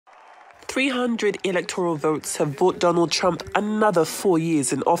300 electoral votes have bought Donald Trump another 4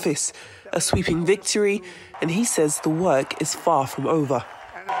 years in office, a sweeping victory, and he says the work is far from over.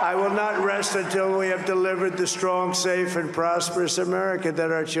 I will not rest until we have delivered the strong, safe, and prosperous America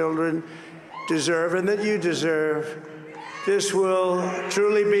that our children deserve and that you deserve. This will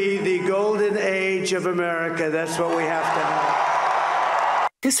truly be the golden age of America. That's what we have to have.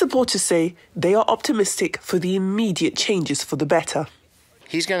 His supporters say they are optimistic for the immediate changes for the better.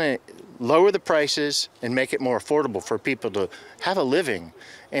 He's going to lower the prices and make it more affordable for people to have a living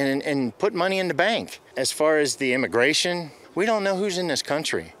and put money in the bank. As far as the immigration, we don't know who's in this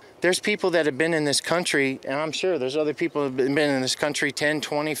country. There's people that have been in this country, and I'm sure there's other people that have been in this country 10,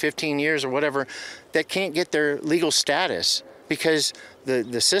 20, 15 years or whatever, that can't get their legal status because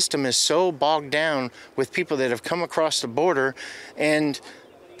the system is so bogged down with people that have come across the border, and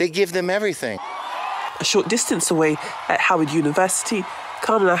they give them everything. A short distance away at Howard University,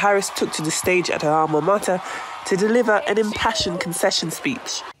 Kamala Harris took to the stage at her alma mater to deliver an impassioned concession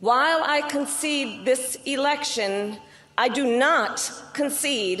speech. While I concede this election, I do not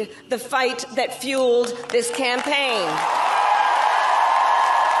concede the fight that fueled this campaign.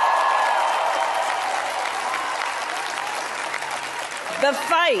 The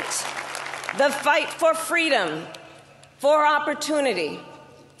fight for freedom, for opportunity,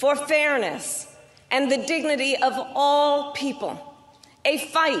 for fairness, and the dignity of all people. A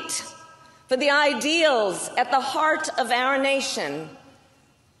fight for the ideals at the heart of our nation,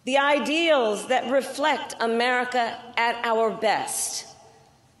 the ideals that reflect America at our best.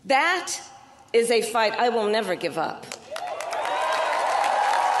 That is a fight I will never give up.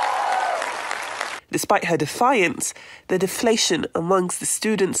 Despite her defiance, the deflation amongst the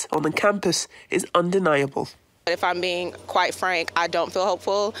students on the campus is undeniable. If I'm being quite frank, I don't feel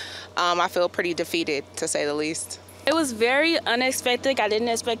hopeful. I feel pretty defeated, to say the least. It was very unexpected. I didn't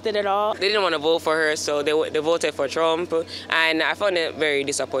expect it at all. They didn't want to vote for her, so they voted for Trump, and I found it very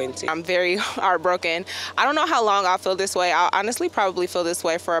disappointing. I'm very heartbroken. I don't know how long I'll feel this way. I'll honestly probably feel this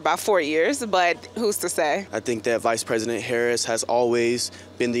way for about 4 years, but who's to say? I think that Vice President Harris has always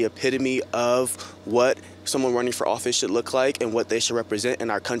been the epitome of what someone running for office should look like and what they should represent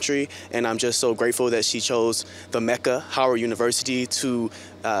in our country. And I'm just so grateful that she chose the Mecca, Howard University, to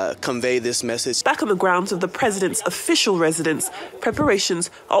convey this message. Back on the grounds of the president's official residence, preparations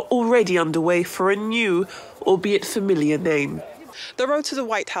are already underway for a new, albeit familiar name. The road to the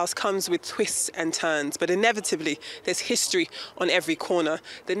White House comes with twists and turns, but inevitably there's history on every corner.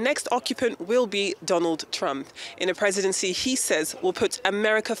 The next occupant will be Donald Trump, in a presidency he says will put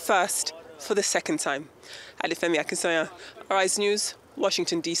America first for the second time. Alifemi Akinsanya, Arise News,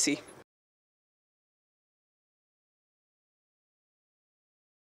 Washington, D.C.